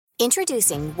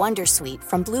Introducing Wondersuite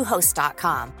from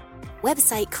Bluehost.com.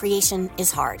 Website creation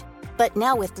is hard, but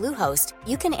now with Bluehost,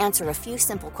 you can answer a few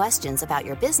simple questions about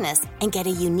your business and get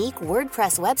a unique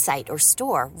WordPress website or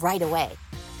store right away.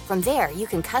 From there, you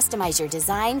can customize your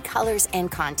design, colors,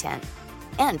 and content.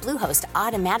 And Bluehost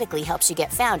automatically helps you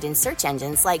get found in search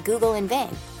engines like Google and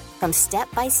Bing. From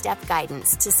step-by-step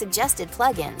guidance to suggested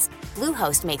plugins,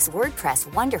 Bluehost makes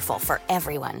WordPress wonderful for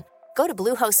everyone. Go to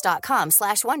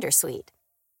bluehost.com/wondersuite.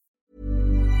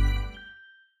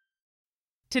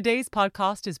 Today's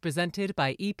podcast is presented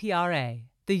by EPRA,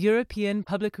 the European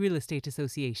Public Real Estate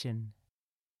Association.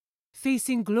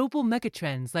 Facing global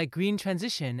megatrends like green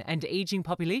transition and aging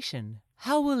population,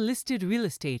 how will listed real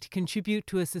estate contribute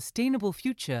to a sustainable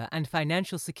future and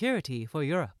financial security for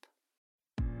Europe?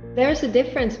 There's a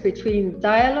difference between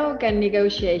dialogue and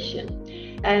negotiation.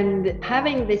 And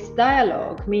having this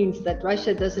dialogue means that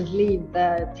Russia doesn't leave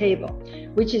the table,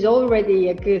 which is already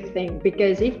a good thing,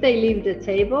 because if they leave the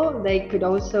table, they could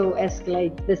also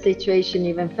escalate the situation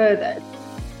even further.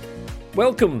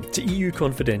 Welcome to EU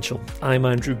Confidential. I'm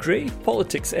Andrew Gray,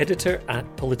 politics editor at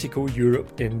Politico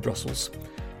Europe in Brussels.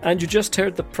 And you just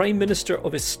heard the Prime Minister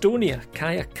of Estonia,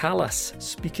 Kaja Kallas,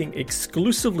 speaking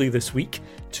exclusively this week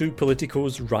to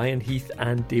Politico's Ryan Heath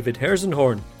and David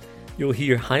Herzenhorn. You'll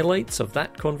hear highlights of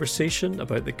that conversation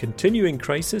about the continuing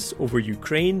crisis over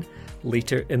Ukraine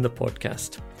later in the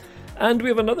podcast. And we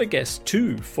have another guest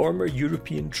too, former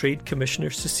European Trade Commissioner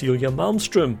Cecilia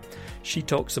Malmström. She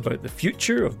talks about the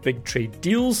future of big trade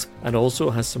deals and also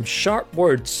has some sharp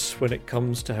words when it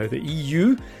comes to how the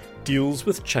EU deals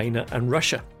with China and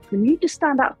Russia. We need to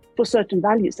stand up for certain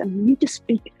values and we need to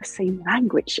speak the same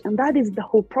language. And that is the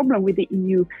whole problem with the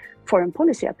EU foreign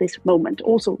policy at this moment,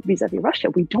 also vis-à-vis Russia.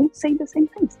 We don't say the same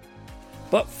things.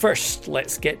 But first,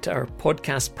 let's get to our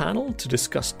podcast panel to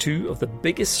discuss two of the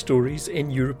biggest stories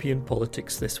in European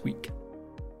politics this week.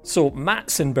 So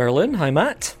Matt's in Berlin. Hi,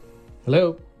 Matt.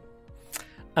 Hello.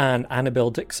 And Annabelle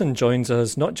Dixon joins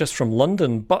us not just from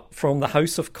London, but from the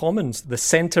House of Commons, the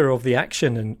centre of the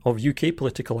action and of UK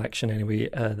political action anyway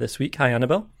this week. Hi,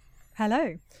 Annabelle.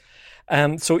 Hello.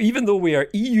 So even though we are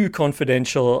EU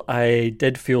confidential, I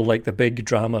did feel like the big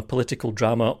drama, political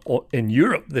drama in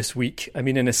Europe this week. I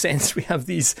mean, in a sense, we have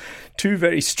these two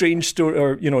very strange stories,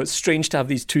 or, it's strange to have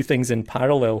these two things in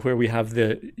parallel, where we have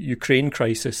the Ukraine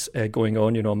crisis going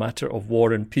on, a matter of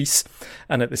war and peace.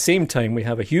 And at the same time, we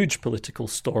have a huge political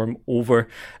storm over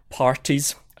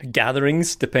parties,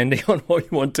 gatherings, depending on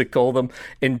what you want to call them,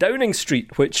 in Downing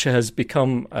Street, which has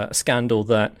become a scandal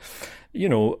that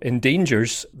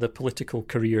endangers the political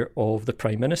career of the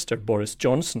Prime Minister, Boris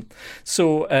Johnson.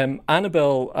 So,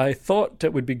 Annabelle, I thought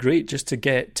it would be great just to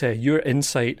get your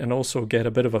insight and also get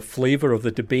a bit of a flavour of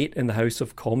the debate in the House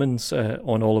of Commons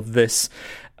on all of this.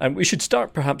 And we should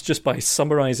start perhaps just by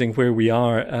summarising where we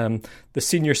are. The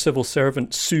senior civil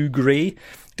servant, Sue Gray,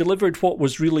 delivered what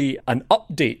was really an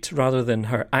update rather than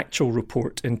her actual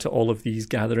report into all of these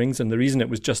gatherings. And the reason it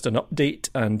was just an update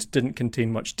and didn't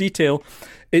contain much detail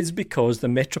is because the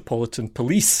Metropolitan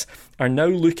Police are now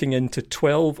looking into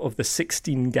 12 of the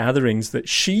 16 gatherings that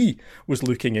she was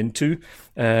looking into.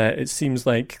 It seems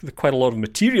like quite a lot of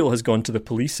material has gone to the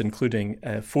police, including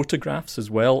photographs as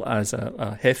well as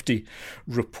a hefty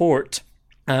report.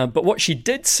 But what she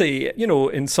did say,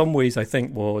 in some ways I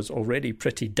think was already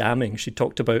pretty damning. She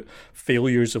talked about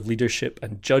failures of leadership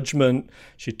and judgment.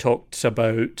 She talked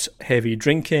about heavy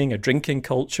drinking, a drinking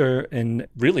culture in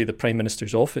really the Prime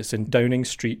Minister's office in Downing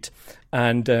Street.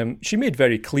 And she made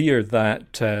very clear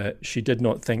that she did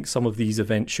not think some of these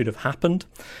events should have happened,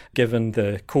 given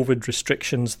the COVID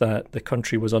restrictions that the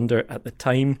country was under at the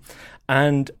time.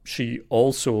 And she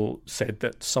also said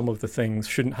that some of the things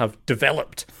shouldn't have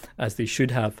developed as they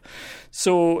should have.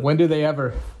 So when do they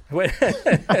ever?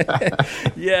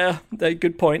 Yeah,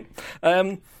 good point.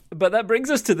 But that brings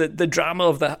us to the drama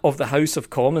of the House of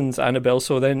Commons, Annabelle.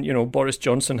 So then, Boris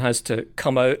Johnson has to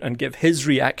come out and give his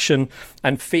reaction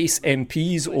and face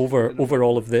MPs over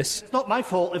all of this. It's not my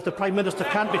fault if the Prime Minister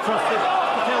can't be trusted to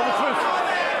tell the truth.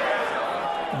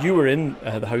 You were in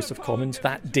the House of Commons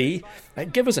that day.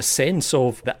 Give us a sense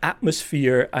of the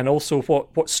atmosphere and also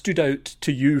what stood out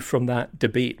to you from that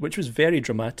debate, which was very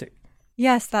dramatic.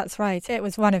 Yes, that's right. It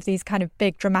was one of these kind of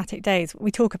big dramatic days.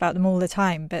 We talk about them all the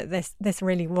time, but this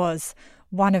really was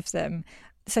one of them.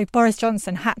 So Boris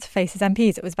Johnson had to face his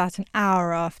MPs. It was about an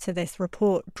hour after this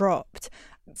report dropped.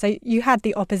 So you had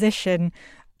the opposition.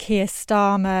 Keir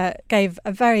Starmer gave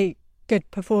a very good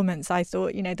performance, I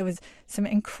thought. There was some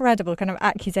incredible kind of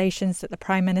accusations that the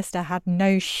Prime Minister had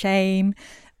no shame.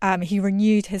 He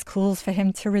renewed his calls for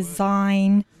him to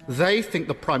resign. They think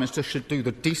the Prime Minister should do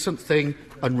the decent thing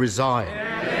and resign.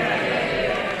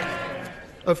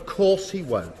 Of course he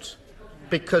won't,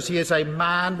 because he is a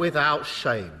man without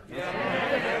shame.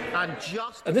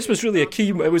 And this was really a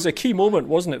key moment,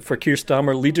 wasn't it, for Keir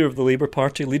Starmer, leader of the Labour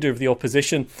Party, leader of the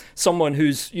opposition, someone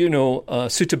whose,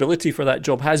 suitability for that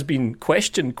job has been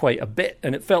questioned quite a bit.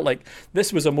 And it felt like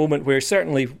this was a moment where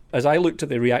certainly, as I looked at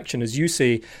the reaction, as you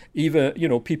say, even,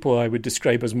 people I would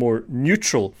describe as more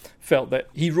neutral felt that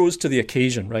he rose to the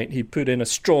occasion, right? He put in a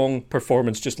strong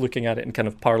performance just looking at it in kind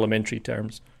of parliamentary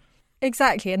terms.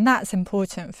 Exactly, and that's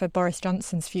important for Boris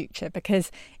Johnson's future, because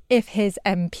if his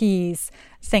MPs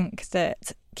think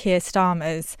that Keir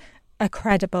Starmer's a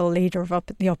credible leader of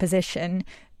the opposition,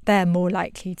 they're more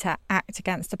likely to act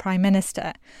against the Prime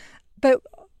Minister. But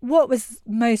what was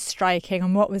most striking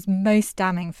and what was most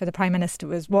damning for the Prime Minister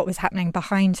was what was happening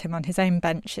behind him on his own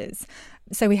benches.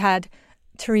 So we had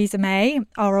Theresa May,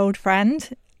 our old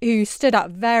friend, who stood up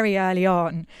very early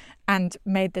on and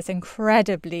made this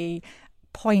incredibly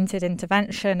pointed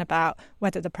intervention about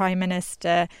whether the Prime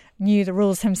Minister knew the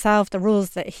rules himself, the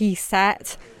rules that he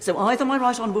set. So either my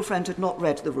right honourable friend had not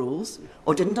read the rules,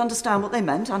 or didn't understand what they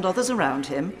meant, and others around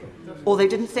him, or they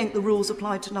didn't think the rules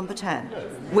applied to number 10.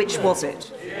 Which was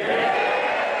it?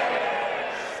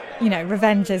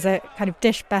 Revenge is a kind of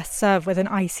dish best served with an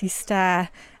icy stare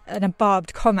and a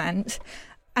barbed comment.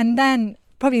 And then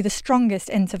probably the strongest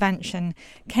intervention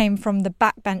came from the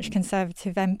backbench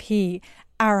Conservative MP,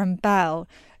 Aaron Bell,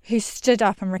 who stood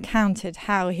up and recounted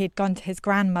how he'd gone to his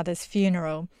grandmother's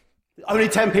funeral. Only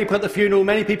 10 people at the funeral,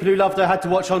 many people who loved her had to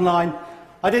watch online.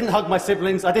 I didn't hug my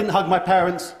siblings, I didn't hug my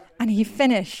parents. And he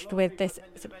finished with this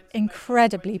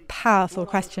incredibly powerful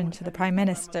question to the Prime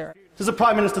Minister. Does the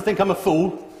Prime Minister think I'm a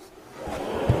fool?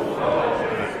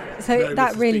 So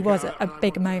that really was a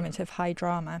big moment of high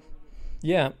drama.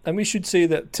 Yeah, and we should say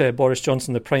that Boris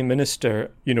Johnson, the Prime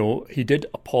Minister, he did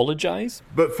apologise.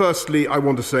 But firstly, I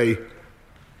want to say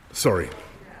sorry.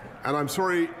 And I'm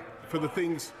sorry for the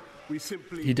things we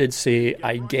simply... He did say,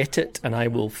 I get it and I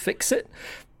will fix it.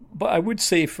 But I would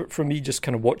say for me, just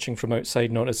kind of watching from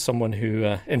outside, not as someone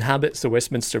who inhabits the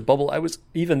Westminster bubble, I was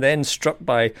even then struck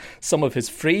by some of his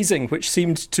phrasing, which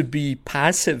seemed to be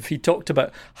passive. He talked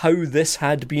about how this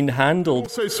had been handled.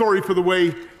 Also sorry for the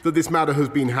way that this matter has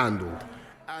been handled.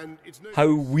 And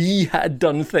how we had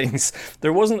done things.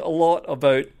 There wasn't a lot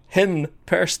about him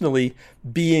personally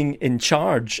being in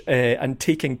charge and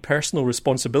taking personal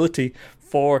responsibility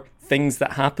for things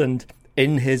that happened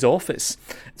in his office.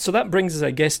 So that brings us,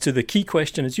 I guess, to the key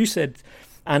question. As you said,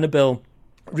 Annabelle,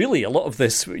 really a lot of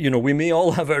this, we may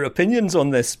all have our opinions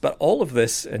on this, but all of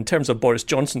this, in terms of Boris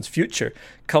Johnson's future,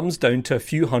 comes down to a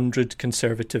few hundred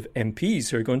Conservative MPs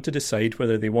who are going to decide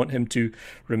whether they want him to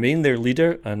remain their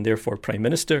leader and therefore Prime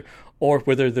Minister, or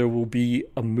whether there will be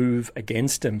a move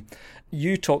against him.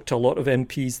 You talked to a lot of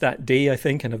MPs that day, I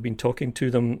think, and have been talking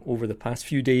to them over the past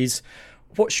few days.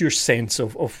 What's your sense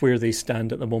of where they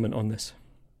stand at the moment on this?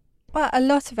 Well, a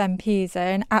lot of MPs are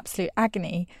in absolute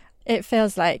agony. It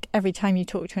feels like every time you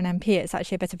talk to an MP, it's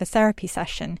actually a bit of a therapy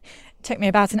session. It took me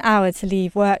about an hour to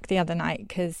leave work the other night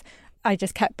because I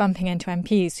just kept bumping into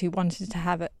MPs who wanted to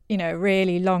have a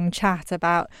really long chat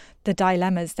about the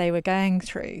dilemmas they were going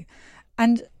through.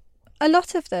 And a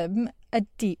lot of them are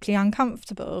deeply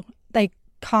uncomfortable. They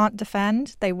can't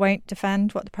defend. They won't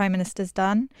defend what the Prime Minister's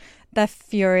done. They're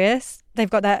furious. They've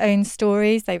got their own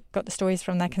stories. They've got the stories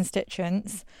from their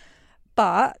constituents.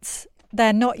 But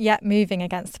they're not yet moving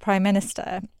against the Prime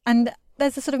Minister. And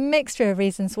there's a sort of mixture of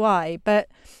reasons why. But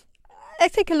I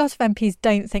think a lot of MPs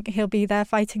don't think he'll be there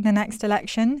fighting the next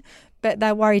election, but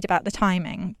they're worried about the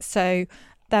timing. So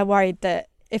they're worried that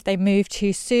if they move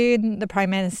too soon, the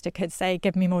Prime Minister could say,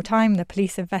 give me more time. The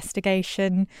police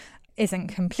investigation isn't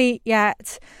complete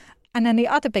yet. And then the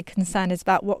other big concern is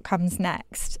about what comes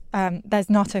next. There's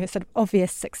not a sort of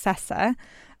obvious successor,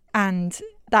 and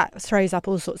that throws up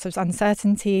all sorts of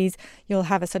uncertainties. You'll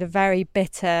have a sort of very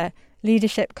bitter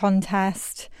leadership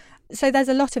contest. So there's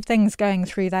a lot of things going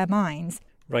through their minds.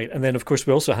 Right, and then of course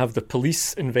we also have the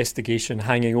police investigation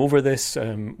hanging over this.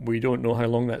 We don't know how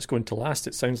long that's going to last.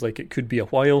 It sounds like it could be a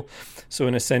while. So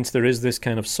in a sense there is this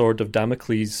kind of sword of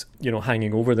Damocles,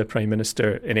 hanging over the Prime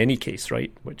Minister in any case,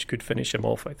 right? Which could finish him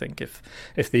off, I think,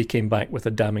 if they came back with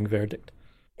a damning verdict.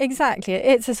 Exactly.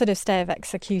 It's a sort of stay of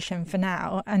execution for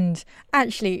now. And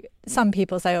actually some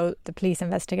people say, the police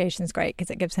investigation is great because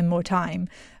it gives him more time.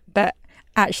 But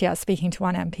actually I was speaking to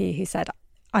one MP who said,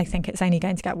 I think it's only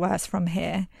going to get worse from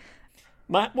here.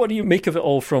 Matt, what do you make of it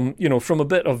all from a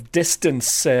bit of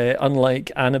distance?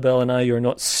 Unlike Annabelle and I, you're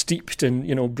not steeped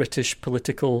in, British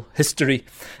political history.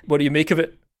 What do you make of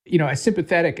it? as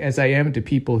sympathetic as I am to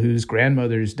people whose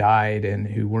grandmothers died and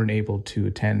who weren't able to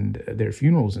attend their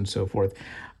funerals and so forth,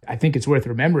 I think it's worth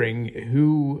remembering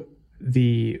who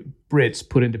the Brits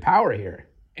put into power here.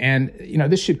 And,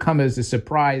 this should come as a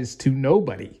surprise to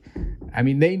nobody. I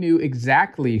mean, they knew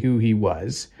exactly who he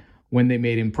was when they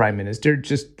made him prime minister,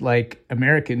 just like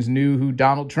Americans knew who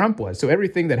Donald Trump was. So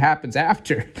everything that happens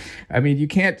after, I mean, you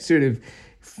can't sort of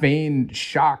feign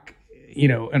shock,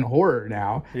 and horror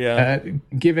now,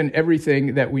 given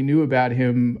everything that we knew about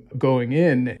him going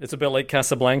in. It's a bit like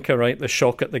Casablanca, right? The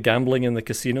shock at the gambling in the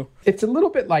casino. It's a little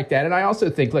bit like that. And I also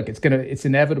think, look, it's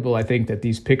inevitable, I think, that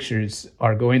these pictures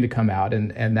are going to come out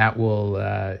and that will,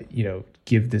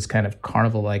 give this kind of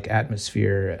carnival-like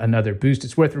atmosphere another boost.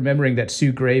 It's worth remembering that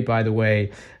Sue Gray, by the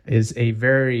way, is a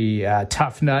very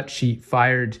tough nut. She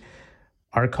fired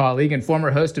our colleague and former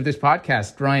host of this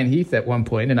podcast, Ryan Heath, at one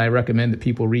point, and I recommend that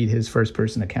people read his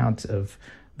first-person account of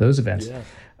those events. Yeah.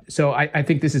 So I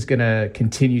think this is going to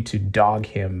continue to dog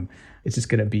him. It's just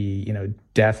going to be,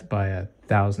 death by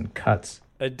 1,000 cuts.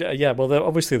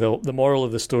 Obviously the moral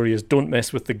of the story is don't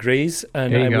mess with the Greys.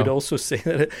 And I would also say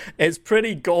that it's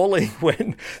pretty galling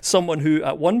when someone who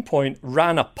at one point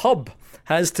ran a pub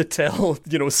has to tell,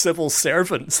 civil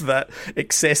servants that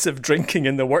excessive drinking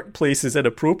in the workplace is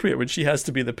inappropriate when she has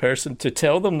to be the person to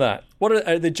tell them that.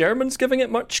 Are the Germans giving it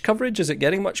much coverage? Is it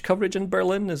getting much coverage in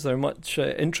Berlin? Is there much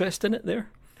interest in it there?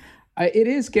 It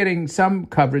is getting some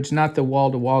coverage, not the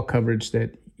wall-to-wall coverage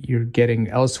that you're getting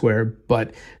elsewhere,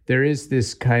 but there is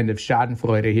this kind of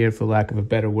schadenfreude here, for lack of a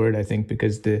better word, I think,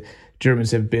 because the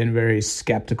Germans have been very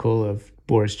skeptical of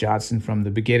Boris Johnson from the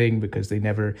beginning because they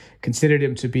never considered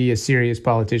him to be a serious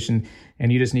politician.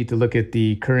 And you just need to look at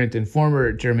the current and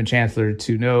former German chancellor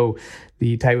to know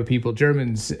the type of people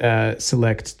Germans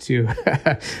select to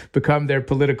become their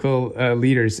political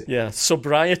leaders. Yeah,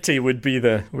 sobriety would be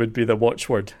the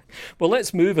watchword. Well,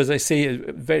 let's move. As I say,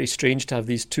 it's very strange to have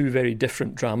these two very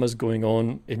different dramas going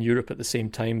on in Europe at the same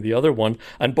time. The other one,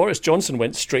 and Boris Johnson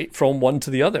went straight from one to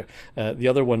the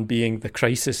other one being the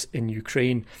crisis in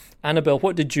Ukraine. Annabelle,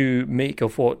 what did you make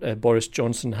of what Boris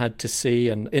Johnson had to say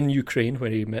in Ukraine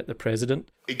when he met the president?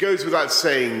 It goes without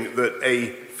saying that a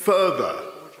further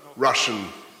Russian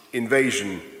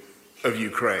invasion of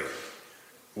Ukraine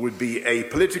would be a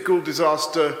political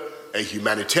disaster, a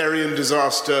humanitarian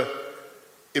disaster.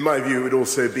 In my view, it would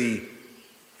also be,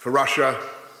 for Russia,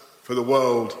 for the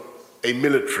world, a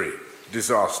military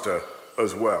disaster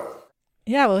as well.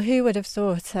 Yeah, well, who would have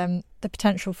thought the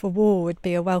potential for war would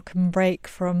be a welcome break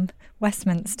from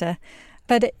Westminster?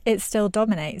 But it still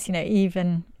dominates.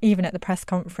 Even at the press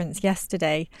conference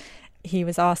yesterday, he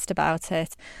was asked about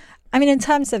it. I mean, in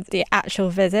terms of the actual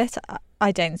visit,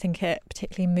 I don't think it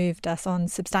particularly moved us on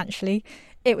substantially.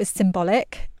 It was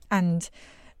symbolic, and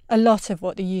a lot of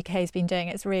what the UK has been doing,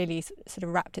 it's really sort of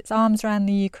wrapped its arms around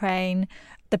the Ukraine.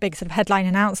 The big sort of headline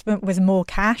announcement was more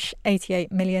cash,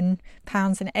 £88 million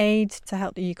in aid to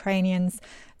help the Ukrainians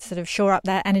sort of shore up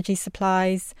their energy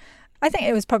supplies. I think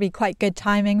it was probably quite good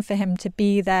timing for him to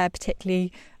be there,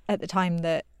 particularly at the time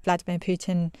that Vladimir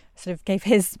Putin sort of gave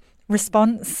his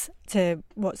response to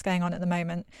what's going on at the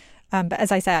moment. But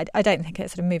as I say, I don't think it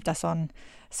sort of moved us on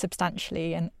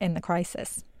substantially in the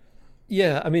crisis.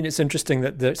 Yeah, I mean, it's interesting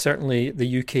that certainly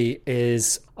the UK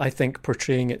is, I think,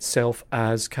 portraying itself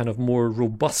as kind of more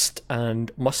robust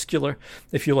and muscular,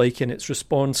 if you like, in its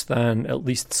response than at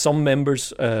least some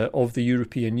members of the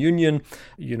European Union.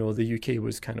 The UK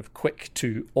was kind of quick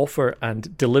to offer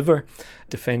and deliver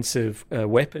defensive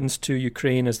weapons to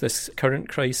Ukraine as this current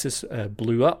crisis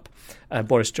blew up.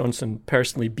 Boris Johnson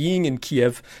personally being in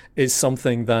Kiev is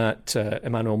something that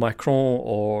Emmanuel Macron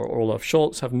or Olaf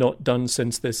Scholz have not done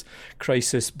since this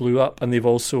crisis blew up. And they've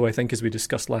also, I think, as we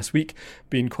discussed last week,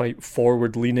 been quite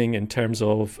forward-leaning in terms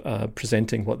of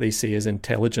presenting what they say is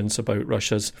intelligence about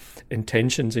Russia's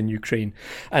intentions in Ukraine.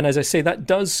 And as I say, that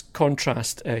does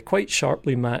contrast quite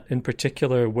sharply, Matt, in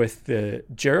particular with the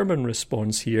German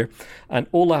response here. And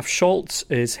Olaf Scholz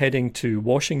is heading to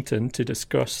Washington to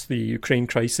discuss the Ukraine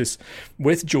crisis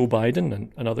with Joe Biden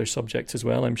and other subjects as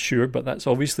well, I'm sure, but that's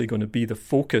obviously going to be the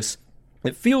focus.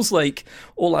 It feels like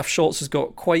Olaf Scholz has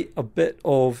got quite a bit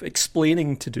of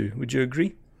explaining to do. Would you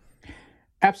agree?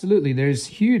 Absolutely. There's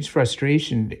huge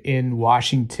frustration in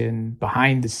Washington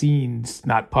behind the scenes,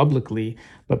 not publicly,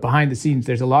 but behind the scenes.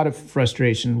 There's a lot of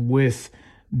frustration with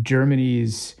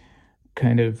Germany's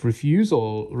kind of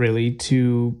refusal, really,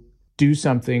 to do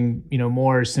something,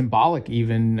 more symbolic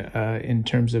even in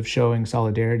terms of showing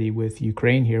solidarity with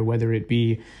Ukraine here, whether it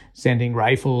be sending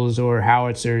rifles or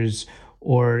howitzers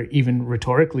or even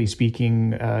rhetorically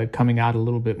speaking, coming out a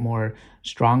little bit more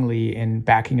strongly and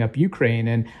backing up Ukraine.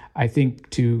 And I think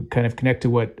to kind of connect to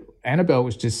what Annabelle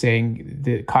was just saying,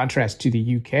 the contrast to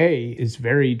the UK is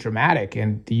very dramatic.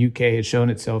 And the UK has shown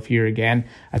itself here again,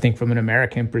 I think from an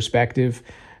American perspective,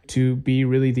 to be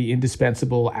really the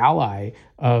indispensable ally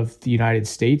of the United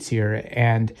States here.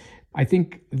 And I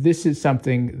think this is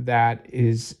something that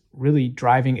is really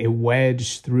driving a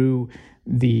wedge through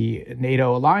the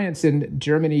NATO alliance. And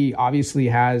Germany obviously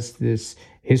has this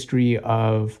history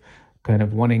of kind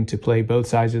of wanting to play both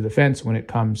sides of the fence when it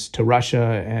comes to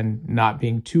Russia and not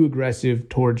being too aggressive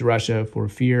towards Russia for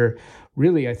fear,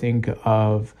 really, I think,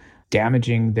 of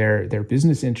damaging their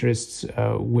business interests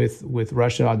with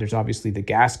Russia. There's obviously the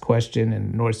gas question,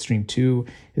 and Nord Stream 2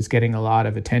 is getting a lot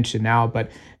of attention now.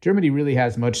 But Germany really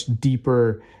has much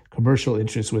deeper commercial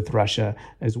interests with Russia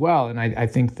as well. And I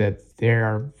think that they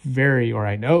are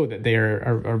I know that they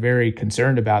are very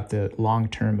concerned about the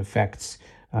long-term effects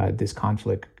this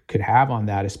conflict could have on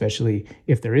that, especially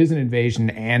if there is an invasion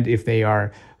and if they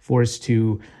are forced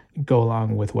to go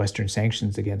along with Western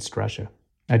sanctions against Russia.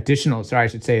 Additional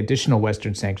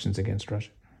Western sanctions against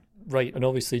Russia. Right, and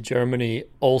obviously Germany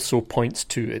also points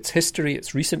to its history,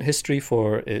 its recent history,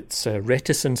 for its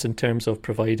reticence in terms of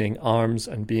providing arms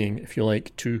and being, if you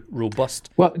like, too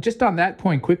robust. Well, just on that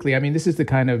point quickly, I mean, this is the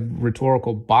kind of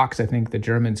rhetorical box I think the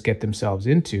Germans get themselves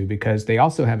into, because they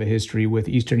also have a history with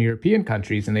Eastern European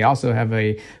countries, and they also have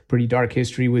a pretty dark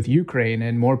history with Ukraine,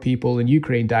 and more people in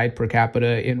Ukraine died per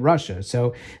capita in Russia.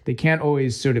 So they can't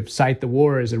always sort of cite the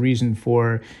war as a reason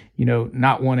for,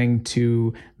 not wanting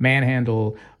to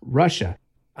manhandle Russia.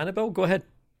 Annabelle, go ahead.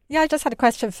 Yeah, I just had a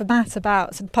question for Matt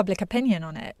about some public opinion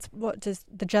on it. What does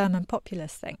the German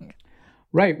populace think?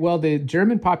 Right. Well, the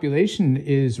German population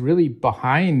is really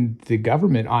behind the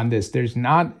government on this. There's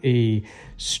not a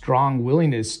strong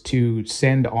willingness to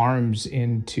send arms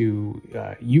into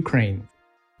Ukraine.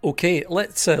 Okay,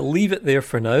 let's leave it there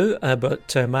for now,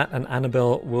 but Matt and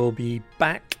Annabelle will be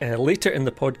back later in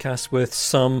the podcast with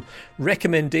some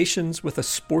recommendations with a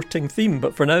sporting theme.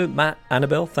 But for now, Matt,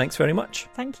 Annabelle, thanks very much.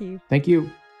 Thank you. Thank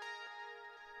you.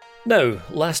 Now,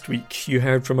 last week you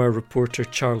heard from our reporter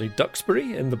Charlie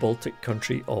Duxbury in the Baltic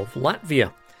country of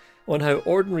Latvia on how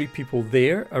ordinary people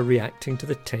there are reacting to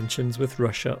the tensions with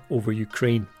Russia over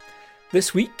Ukraine.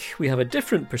 This week, we have a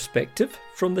different perspective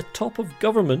from the top of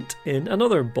government in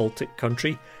another Baltic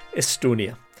country,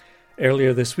 Estonia.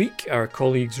 Earlier this week, our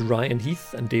colleagues Ryan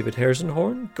Heath and David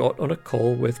Herzenhorn got on a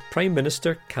call with Prime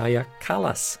Minister Kaja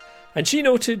Kallas, and she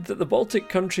noted that the Baltic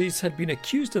countries had been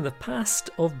accused in the past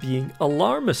of being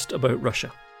alarmist about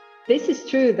Russia. This is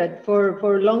true that for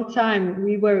a long time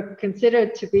we were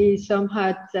considered to be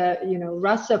somewhat,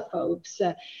 Russophobes.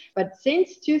 But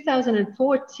since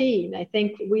 2014, I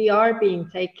think we are being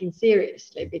taken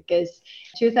seriously, because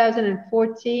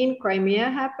 2014 Crimea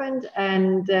happened,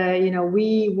 and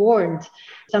we warned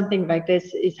something like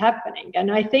this is happening.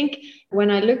 And I think when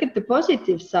I look at the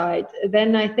positive side,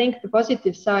 then I think the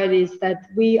positive side is that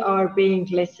we are being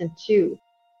listened to.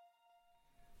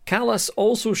 Kallas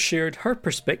also shared her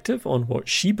perspective on what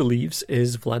she believes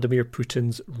is Vladimir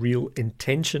Putin's real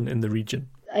intention in the region.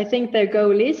 I think their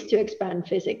goal is to expand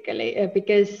physically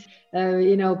because,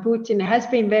 Putin has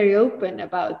been very open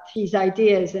about his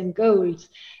ideas and goals,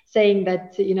 saying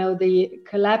that, the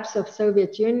collapse of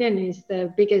Soviet Union is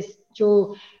the biggest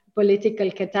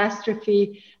geopolitical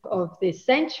catastrophe of this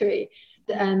century.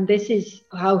 And this is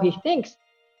how he thinks.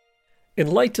 In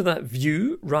light of that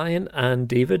view, Ryan and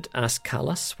David asked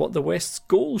Kallas what the West's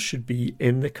goal should be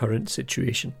in the current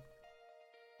situation.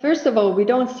 First of all, we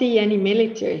don't see any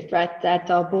military threat at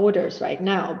our borders right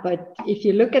now. But if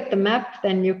you look at the map,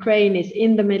 then Ukraine is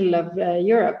in the middle of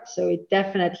Europe. So it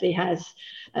definitely has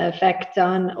an effect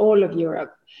on all of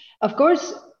Europe. Of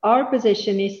course, our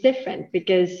position is different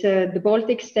because the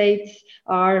Baltic states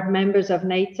are members of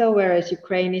NATO, whereas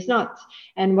Ukraine is not.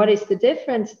 And what is the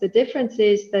difference? The difference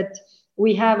is that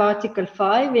we have Article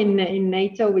 5 in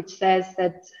NATO, which says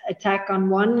that attack on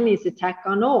one is attack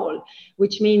on all,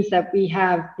 which means that we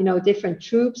have, different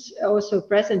troops also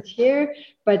present here.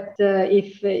 But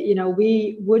if,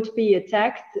 we would be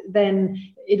attacked, then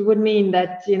it would mean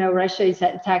that, Russia is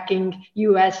attacking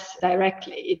US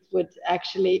directly. It would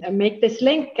actually make this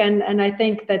link. And I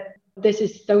think that this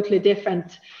is totally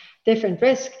different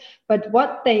risk. But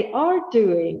what they are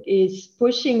doing is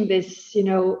pushing this,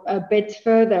 a bit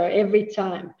further every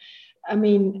time. I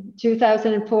mean,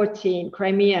 2014,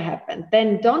 Crimea happened,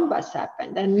 then Donbas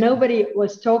happened, and nobody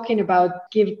was talking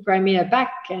about give Crimea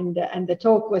back. And the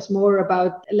talk was more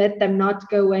about let them not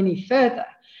go any further.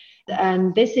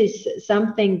 And this is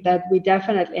something that we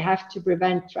definitely have to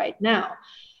prevent right now.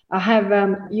 I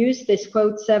have used this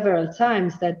quote several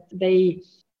times, that they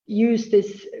use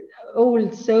this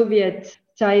old Soviet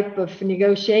type of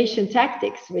negotiation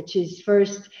tactics, which is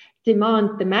first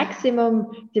demand the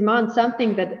maximum, demand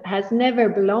something that has never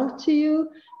belonged to you,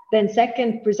 then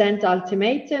second, present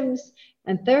ultimatums,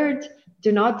 and third,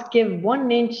 do not give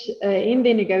 1 inch in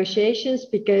the negotiations,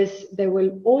 because there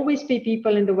will always be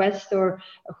people in the West or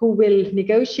who will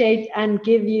negotiate and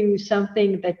give you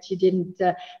something that you didn't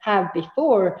have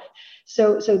before.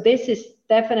 So this is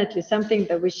definitely something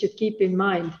that we should keep in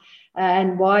mind,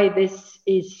 and why this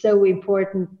is so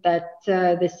important, that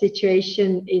the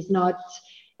situation is not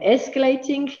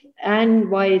escalating, and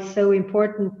why it's so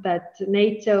important that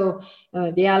NATO,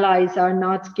 the allies, are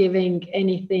not giving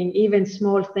anything, even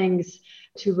small things,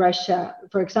 to Russia.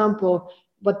 For example,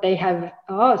 what they have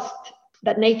asked,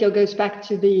 that NATO goes back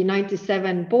to the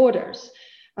 97 borders.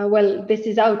 Well, this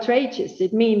is outrageous.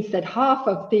 It means that half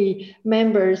of the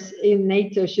members in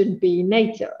NATO shouldn't be in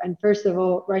NATO. And first of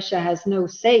all, Russia has no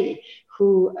say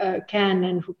who can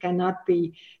and who cannot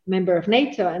be member of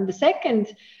NATO. And the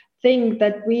second thing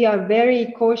that we are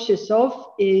very cautious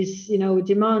of is,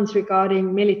 demands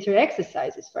regarding military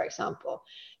exercises, for example,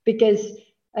 because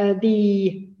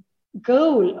the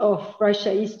goal of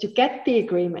Russia is to get the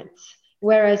agreements,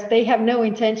 whereas they have no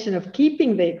intention of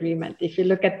keeping the agreement, if you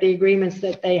look at the agreements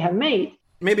that they have made.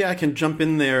 Maybe I can jump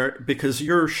in there, because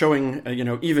you're showing,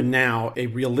 even now, a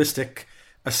realistic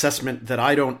assessment that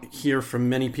I don't hear from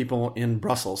many people in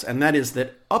Brussels, and that is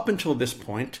that up until this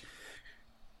point,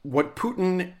 what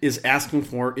Putin is asking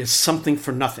for is something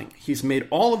for nothing. He's made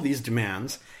all of these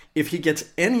demands. If he gets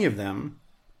any of them,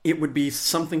 it would be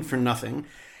something for nothing.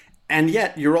 And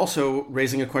yet you're also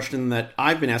raising a question that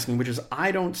I've been asking, which is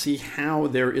I don't see how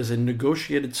there is a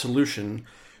negotiated solution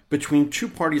between two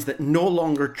parties that no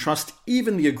longer trust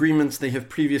even the agreements they have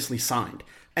previously signed.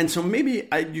 And so maybe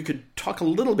you could talk a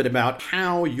little bit about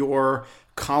how your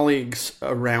colleagues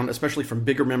around, especially from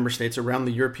bigger member states around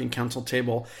the European Council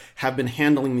table, have been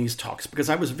handling these talks. Because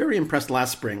I was very impressed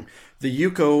last spring. The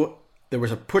UKO, there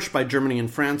was a push by Germany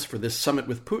and France for this summit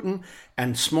with Putin,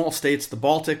 and small states, the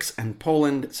Baltics and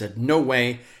Poland, said no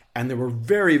way. And there were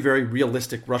very, very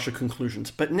realistic Russia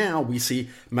conclusions. But now we see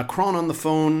Macron on the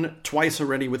phone twice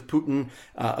already with Putin,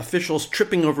 officials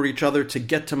tripping over each other to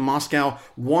get to Moscow,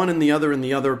 one and the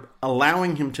other,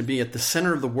 allowing him to be at the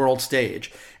center of the world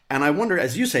stage. And I wonder,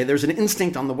 as you say, there's an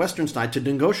instinct on the Western side to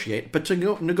negotiate, but to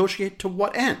negotiate to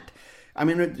what end? I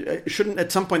mean, shouldn't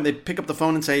at some point they pick up the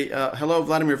phone and say, hello,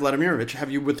 Vladimir Vladimirovich,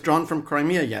 have you withdrawn from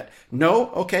Crimea yet? No?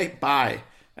 Okay, bye.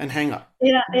 And hang up.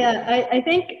 Yeah. I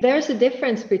think there's a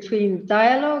difference between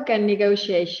dialogue and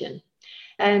negotiation.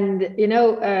 And,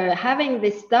 having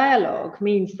this dialogue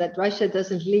means that Russia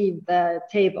doesn't leave the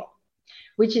table,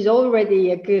 which is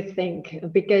already a good thing,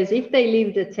 because if they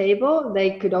leave the table,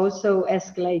 they could also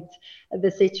escalate the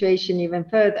situation even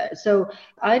further. So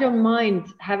I don't mind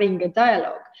having a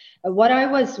dialogue. What I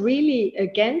was really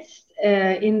against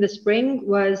in the spring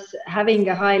was having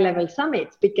a high-level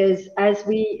summit, because as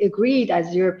we agreed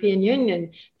as European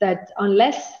Union that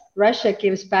unless Russia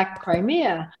gives back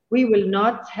Crimea, we will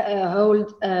not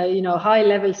hold,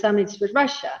 high-level summits with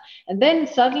Russia. And then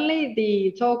suddenly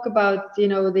the talk about,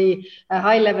 the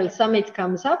high-level summit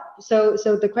comes up. So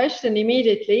the question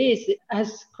immediately is,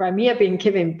 has Crimea been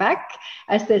given back?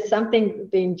 Has there something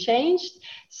been changed?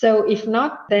 So if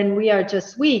not, then we are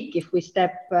just weak if we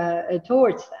step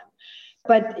towards them.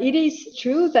 But it is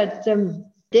true that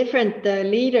different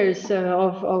leaders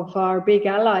of our big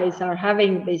allies are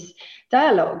having these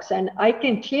dialogues. And I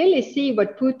can clearly see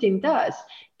what Putin does.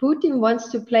 Putin wants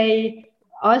to play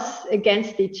us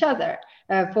against each other.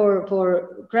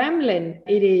 For Kremlin,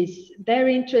 it is their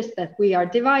interest that we are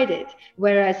divided,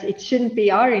 whereas it shouldn't be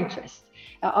our interest.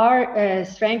 Our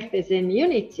strength is in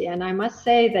unity. And I must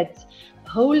say that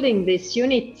holding this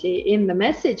unity in the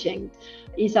messaging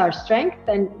is our strength,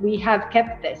 and we have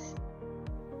kept this.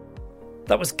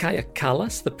 That was Kaja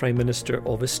Kallas, the Prime Minister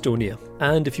of Estonia.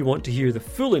 And if you want to hear the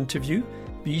full interview,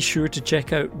 be sure to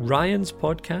check out Ryan's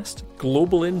podcast,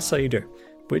 Global Insider,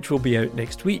 which will be out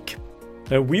next week.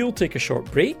 Now, we'll take a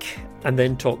short break and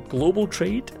then talk global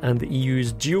trade and the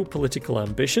EU's geopolitical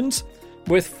ambitions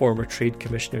with former Trade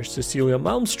Commissioner Cecilia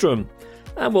Malmström.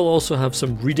 And we'll also have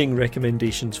some reading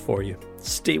recommendations for you.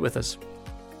 Stay with us.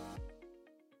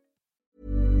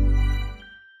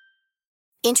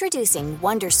 Introducing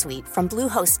Wondersuite from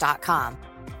Bluehost.com.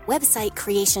 Website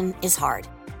creation is hard,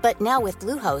 but now with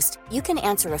Bluehost, you can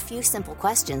answer a few simple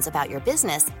questions about your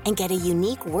business and get a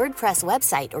unique WordPress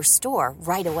website or store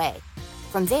right away.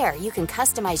 From there, you can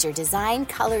customize your design,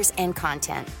 colors, and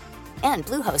content. And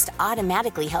Bluehost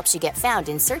automatically helps you get found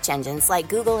in search engines like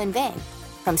Google and Bing.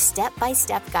 From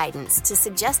step-by-step guidance to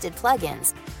suggested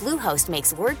plugins, Bluehost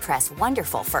makes WordPress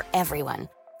wonderful for everyone.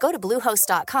 Go to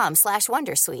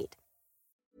bluehost.com/wondersuite.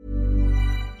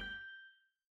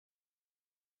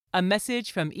 A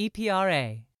message from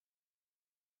EPRA.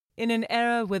 In an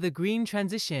era where the green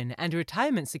transition and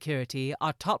retirement security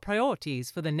are top priorities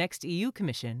for the next EU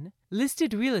Commission,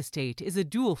 listed real estate is a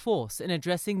dual force in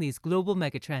addressing these global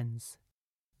megatrends.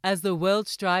 As the world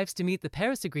strives to meet the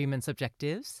Paris Agreement's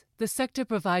objectives, the sector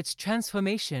provides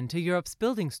transformation to Europe's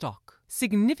building stock,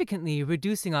 significantly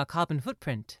reducing our carbon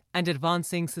footprint and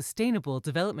advancing sustainable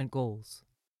development goals.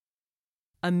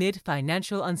 Amid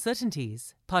financial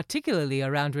uncertainties, particularly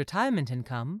around retirement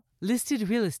income, listed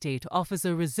real estate offers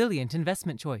a resilient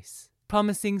investment choice,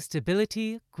 promising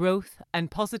stability, growth,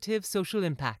 and positive social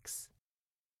impacts.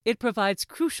 It provides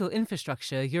crucial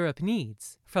infrastructure Europe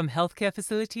needs, from healthcare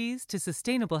facilities to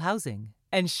sustainable housing,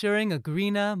 ensuring a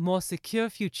greener, more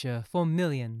secure future for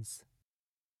millions.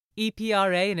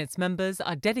 EPRA and its members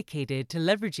are dedicated to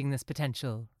leveraging this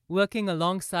potential, working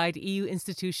alongside EU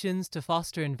institutions to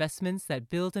foster investments that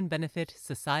build and benefit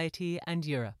society and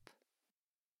Europe.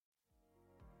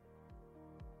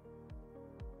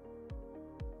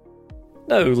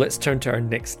 Now let's turn to our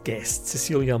next guest.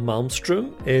 Cecilia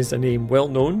Malmström is a name well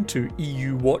known to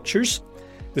EU watchers.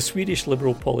 The Swedish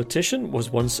Liberal politician was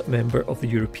once a member of the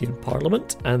European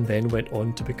Parliament and then went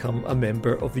on to become a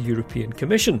member of the European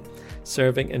Commission,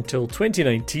 serving until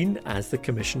 2019 as the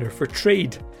Commissioner for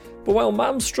Trade. But while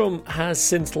Malmström has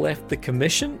since left the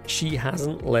Commission, she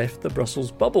hasn't left the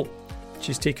Brussels bubble.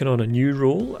 She's taken on a new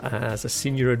role as a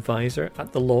senior advisor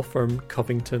at the law firm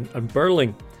Covington &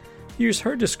 Burling. Here's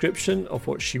her description of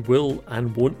what she will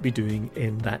and won't be doing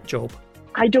in that job.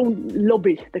 I don't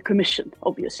lobby the Commission,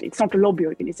 obviously. It's not a lobby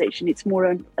organization. It's more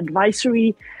an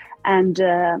advisory and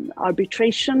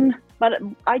arbitration. But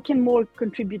I can more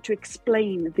contribute to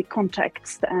explain the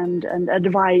context and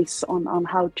advise on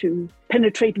how to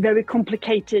penetrate very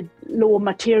complicated law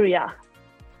materia.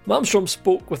 Malmström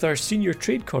spoke with our senior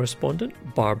trade correspondent,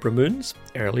 Barbara Moons,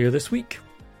 earlier this week.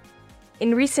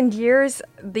 In recent years,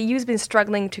 the EU's been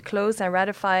struggling to close and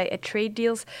ratify trade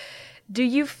deals. Do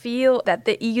you feel that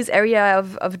the EU's area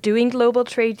of doing global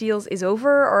trade deals is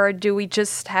over, or do we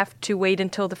just have to wait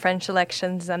until the French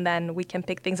elections and then we can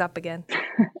pick things up again?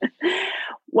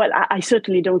 Well, I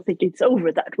certainly don't think it's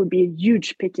over. That would be a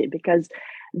huge pity because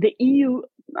the EU,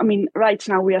 right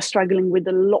now we are struggling with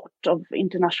a lot of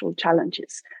international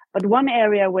challenges. But one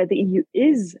area where the EU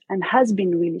is and has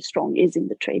been really strong is in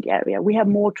the trade area. We have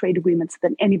more trade agreements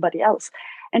than anybody else.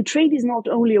 And trade is not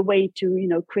only a way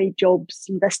to, create jobs,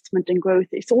 investment and growth.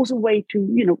 It's also a way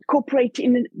to, cooperate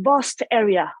in a vast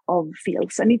area of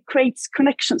fields. And it creates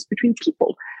connections between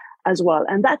people as well.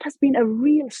 And that has been a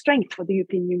real strength for the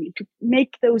European Union to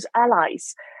make those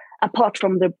allies apart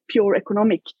from the pure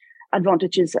economic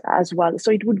advantages as well.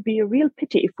 So it would be a real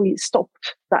pity if we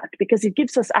stopped that because it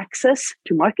gives us access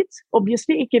to markets.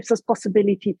 Obviously, it gives us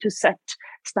possibility to set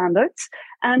standards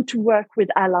and to work with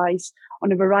allies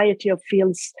on a variety of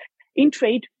fields in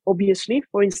trade, obviously,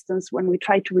 for instance, when we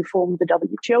try to reform the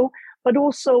WTO, but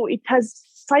also it has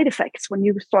side effects when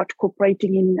you start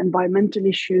cooperating in environmental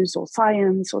issues or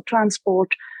science or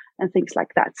transport and things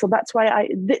like that. So that's why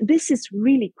this is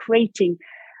really creating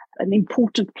an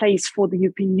important place for the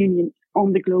European Union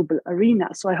on the global arena.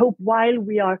 So I hope while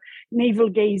we are navel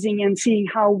gazing and seeing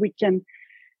how we can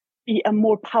be a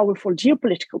more powerful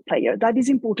geopolitical player, that is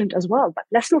important as well. But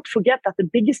let's not forget that the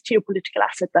biggest geopolitical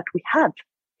asset that we have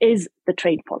is the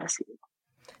trade policy.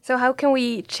 So how can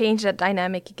we change that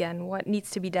dynamic again? What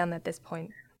needs to be done at this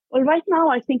point? Well, right now,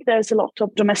 I think there's a lot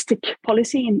of domestic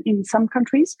policy in some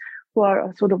countries who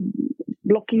are sort of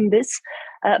blocking this.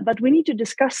 But we need to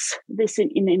discuss this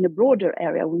in a broader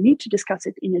area. We need to discuss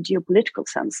it in a geopolitical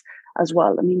sense as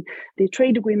well. The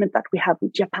trade agreement that we have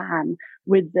with Japan,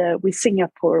 with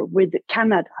Singapore, with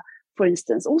Canada, for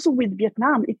instance, also with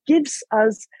Vietnam, it gives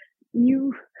us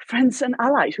new friends and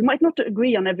allies. We might not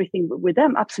agree on everything with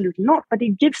them, absolutely not, but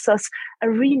it gives us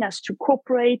arenas to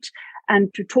cooperate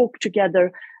and to talk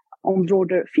together on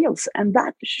broader fields. And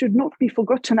that should not be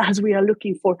forgotten as we are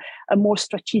looking for a more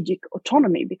strategic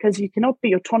autonomy, because you cannot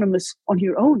be autonomous on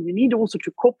your own. You need also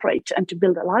to cooperate and to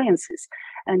build alliances.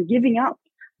 And giving up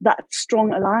that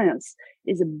strong alliance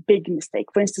is a big mistake.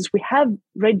 For instance, we have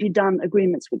already done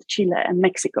agreements with Chile and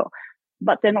Mexico,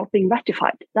 but they're not being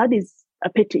ratified. That is a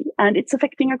pity, and it's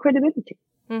affecting our credibility.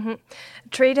 Mm-hmm.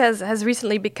 Trade has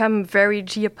recently become very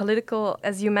geopolitical,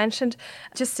 as you mentioned.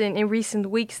 Just in recent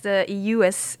weeks, the EU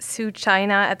has sued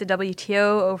China at the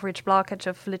WTO over its blockage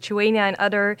of Lithuania and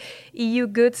other EU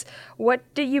goods. What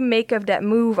did you make of that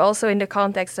move, also in the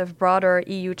context of broader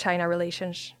EU-China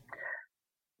relations?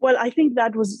 Well, I think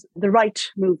that was the right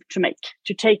move to make,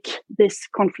 to take this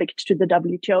conflict to the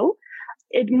WTO.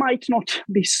 It might not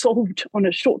be solved on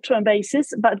a short-term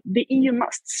basis, but the EU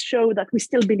must show that we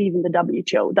still believe in the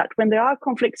WTO, that when there are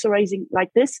conflicts arising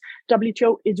like this,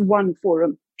 WTO is one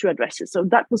forum to address it. So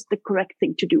that was the correct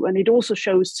thing to do. And it also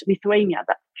shows Lithuania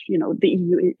that, the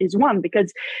EU is one,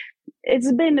 because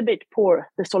it's been a bit poor,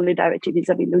 the solidarity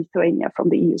vis-a-vis Lithuania from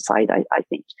the EU side, I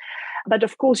think. But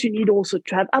of course, you need also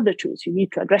to have other tools. You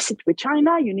need to address it with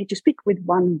China. You need to speak with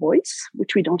one voice,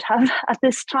 which we don't have at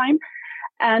this time.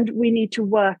 And we need to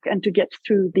work and to get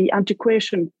through the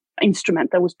anti-coercion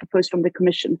instrument that was proposed from the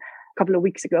Commission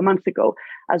a month ago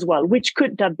as well, which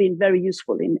could have been very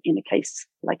useful in a case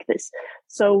like this.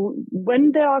 So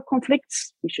when there are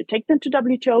conflicts, we should take them to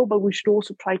WTO, but we should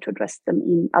also try to address them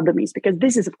in other means, because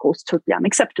this is, of course, totally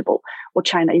unacceptable, what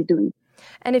China is doing.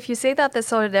 And if you say that the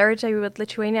solidarity with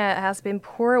Lithuania has been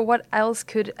poor, what else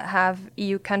could have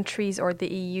EU countries or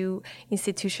the EU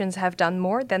institutions have done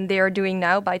more than they are doing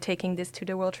now by taking this to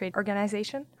the World Trade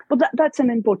Organization? Well, that's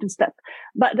an important step.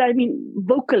 But I mean,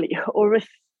 vocally or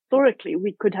rhetorically,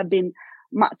 we could have been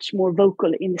much more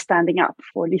vocal in standing up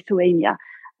for Lithuania.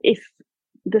 If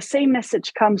the same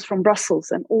message comes from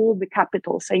Brussels and all the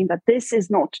capitals saying that this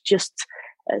is not just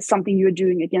something you're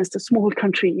doing against a small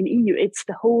country in EU, it's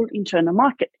the whole internal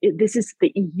market. This is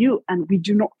the EU and we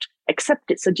do not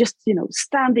accept it. So just,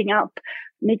 standing up,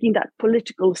 making that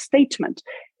political statement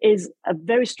is a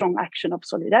very strong action of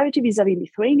solidarity vis-a-vis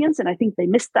Lithuanians. And I think they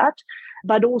missed that,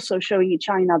 but also showing in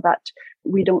China that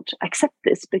we don't accept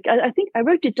this. Because I think I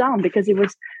wrote it down because it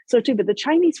was so true, but the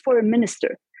Chinese foreign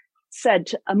minister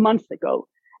said a month ago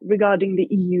regarding the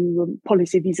EU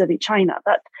policy vis-a-vis China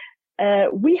that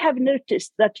we have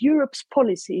noticed that Europe's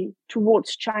policy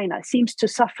towards China seems to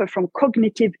suffer from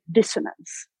cognitive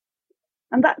dissonance.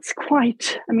 And that's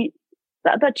quite,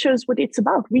 that shows what it's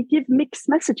about. We give mixed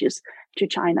messages to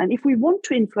China. And if we want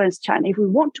to influence China, if we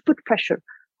want to put pressure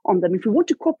on them, if we want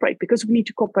to cooperate, because we need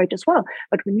to cooperate as well,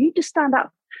 but we need to stand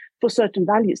up for certain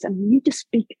values and we need to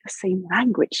speak the same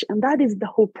language. And that is the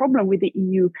whole problem with the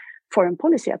EU foreign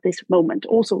policy at this moment.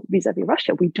 Also vis-a-vis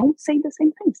Russia, we don't say the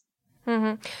same things.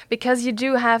 Mm-hmm. Because you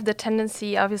do have the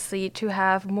tendency, obviously, to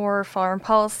have more foreign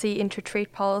policy,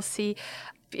 inter-trade policy.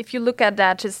 If you look at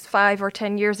that just 5 or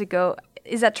 10 years ago,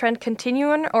 is that trend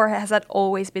continuing or has that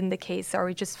always been the case? Are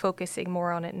we just focusing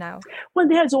more on it now? Well,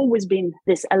 there has always been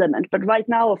this element. But right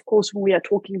now, of course, when we are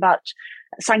talking about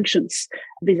sanctions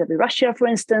vis-a-vis Russia, for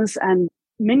instance, and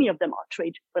many of them are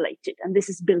trade related, and this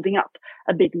is building up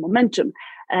a big momentum.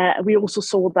 We also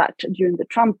saw that during the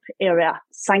Trump era,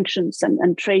 sanctions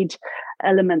and trade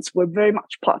elements were very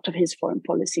much part of his foreign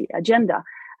policy agenda.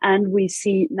 And we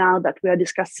see now that we are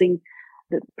discussing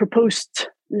the proposed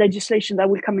legislation that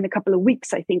will come in a couple of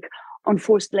weeks, I think, on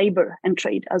forced labor and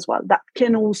trade as well. That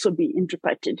can also be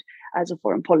interpreted as a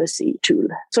foreign policy tool.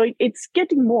 So it's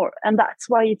getting more, and that's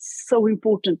why it's so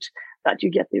important that you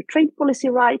get your trade policy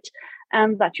right,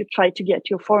 and that you try to get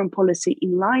your foreign policy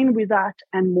in line with that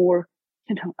and more,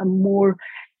 a more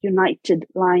united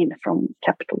line from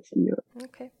capitals in Europe.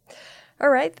 Okay. All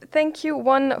right. Thank you.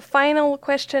 One final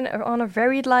question on a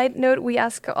very light note. We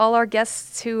ask all our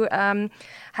guests to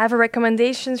have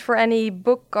recommendations for any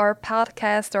book or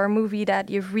podcast or movie that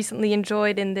you've recently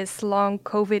enjoyed in this long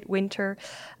COVID winter.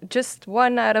 Just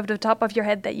one out of the top of your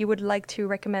head that you would like to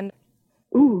recommend.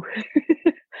 Ooh.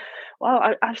 Well,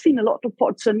 I've seen a lot of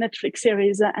pods and Netflix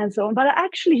series and so on, but I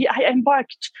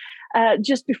embarked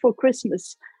just before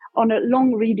Christmas on a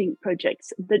long reading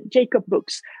project, the Jacob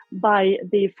books by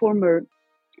the former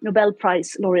Nobel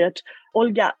Prize laureate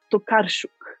Olga Tokarczuk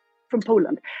from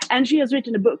Poland. And she has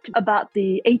written a book about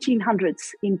the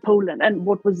 1800s in Poland and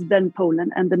what was then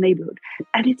Poland and the neighborhood.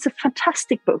 And it's a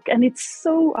fantastic book. And it's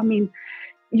so,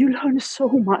 you learn so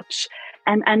much.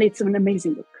 And it's an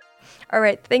amazing book. All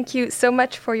right. Thank you so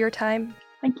much for your time.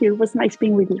 Thank you. It was nice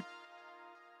being with you.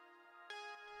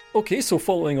 Okay, so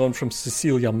following on from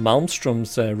Cecilia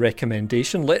Malmström's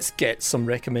recommendation, let's get some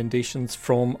recommendations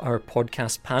from our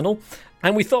podcast panel.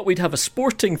 And we thought we'd have a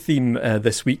sporting theme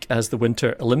this week as the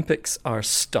Winter Olympics are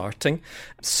starting.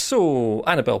 So,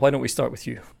 Annabelle, why don't we start with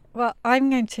you? Well, I'm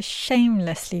going to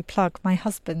shamelessly plug my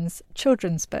husband's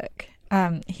children's book.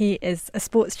 He is a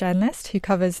sports journalist who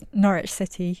covers Norwich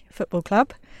City Football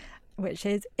Club, which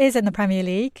is in the Premier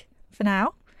League for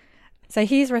now. So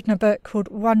he's written a book called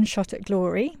One Shot at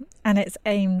Glory, and it's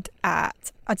aimed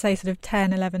at, I'd say, sort of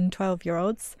 10, 11,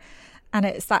 12-year-olds. And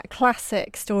it's that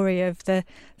classic story of the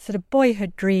sort of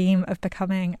boyhood dream of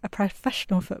becoming a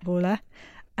professional footballer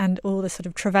and all the sort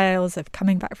of travails of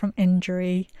coming back from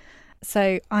injury.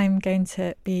 So I'm going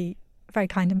to be very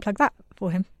kind and plug that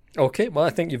for him. Okay, well,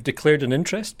 I think you've declared an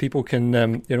interest. People can,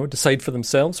 decide for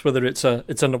themselves whether it's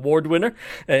an award winner,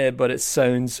 but it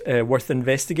sounds worth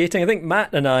investigating. I think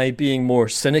Matt and I, being more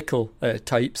cynical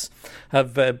types,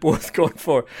 have both gone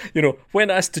for,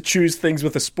 when asked to choose things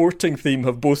with a sporting theme,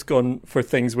 have both gone for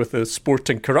things with a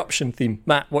sporting corruption theme.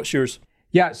 Matt, what's yours?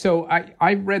 Yeah, so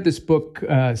I read this book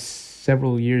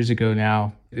several years ago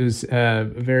now. It was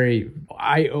very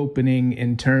eye-opening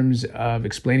in terms of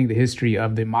explaining the history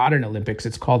of the modern Olympics.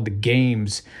 It's called The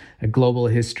Games, A Global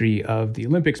History of the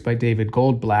Olympics by David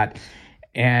Goldblatt.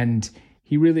 And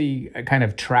he really kind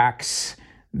of tracks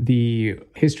the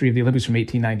history of the Olympics from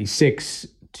 1896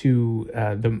 to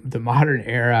the modern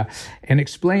era and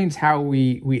explains how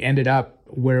we ended up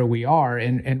where we are,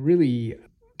 and really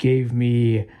gave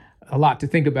me a lot to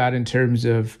think about in terms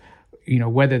of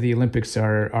whether the Olympics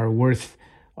are worth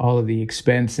all of the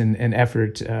expense and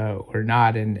effort or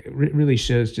not. And it really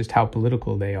shows just how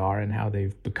political they are and how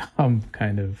they've become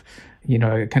kind of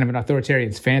an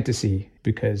authoritarian's fantasy,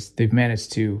 because they've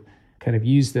managed to kind of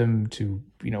use them to,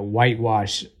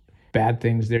 whitewash bad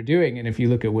things they're doing. And if you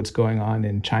look at what's going on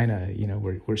in China,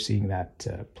 we're seeing that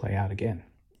play out again.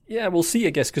 Yeah, we'll see,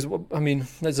 I guess, because,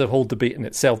 there's a whole debate in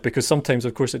itself, because sometimes,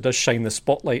 of course, it does shine the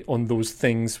spotlight on those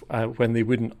things when they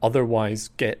wouldn't otherwise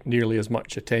get nearly as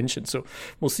much attention. So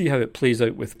we'll see how it plays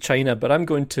out with China. But I'm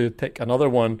going to pick another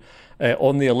one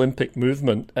on the Olympic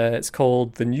movement. It's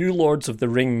called The New Lords of the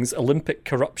Rings, Olympic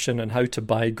Corruption and How to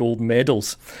Buy Gold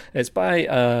Medals. It's by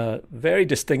a very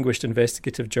distinguished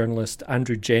investigative journalist,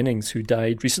 Andrew Jennings, who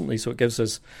died recently. So it gives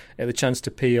us the chance to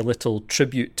pay a little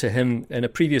tribute to him. In a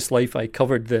previous life, I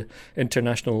covered the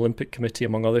International Olympic Committee,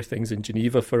 among other things, in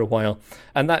Geneva for a while.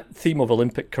 And that theme of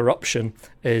Olympic corruption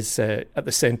is at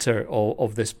the centre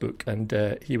of this book.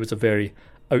 And he was a very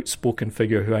outspoken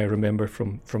figure who I remember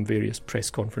from various press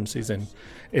conferences in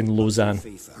Lausanne.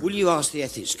 Will you ask the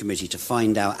Ethics Committee to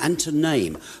find out and to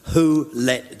name who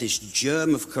let this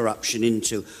germ of corruption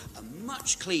into a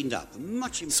much cleaned up,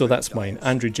 much improved... So that's mine,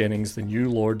 Andrew Jennings, The New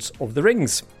Lords of the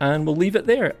Rings. And we'll leave it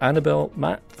there. Annabelle,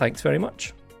 Matt, thanks very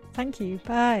much. Thank you.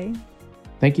 Bye.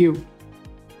 Thank you.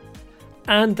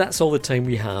 And that's all the time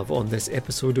we have on this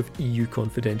episode of EU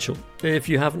Confidential. If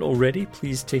you haven't already,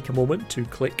 please take a moment to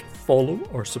click follow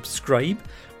or subscribe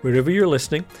wherever you're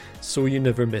listening so you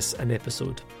never miss an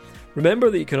episode. Remember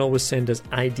that you can always send us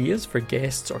ideas for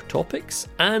guests or topics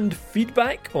and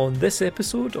feedback on this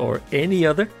episode or any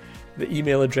other. The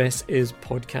email address is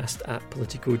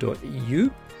podcast@politico.eu.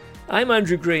 I'm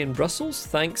Andrew Gray in Brussels.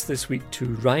 Thanks this week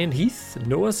to Ryan Heath,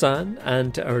 Noah Zahn,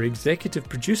 and to our executive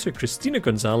producer, Christina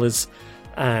Gonzalez.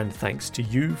 And thanks to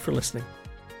you for listening.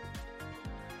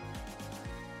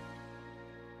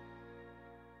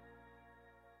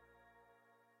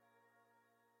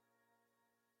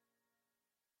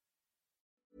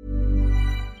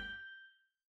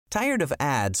 Tired of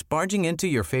ads barging into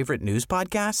your favorite news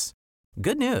podcasts?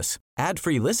 Good news.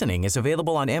 Ad-free listening is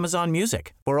available on Amazon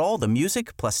Music for all the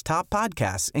music plus top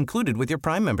podcasts included with your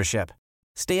Prime membership.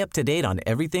 Stay up to date on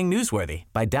everything newsworthy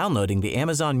by downloading the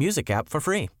Amazon Music app for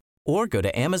free or go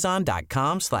to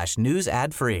amazon.com/news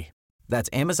ad free. That's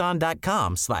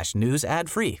amazon.com/news ad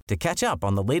free to catch up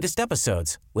on the latest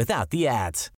episodes without the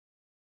ads.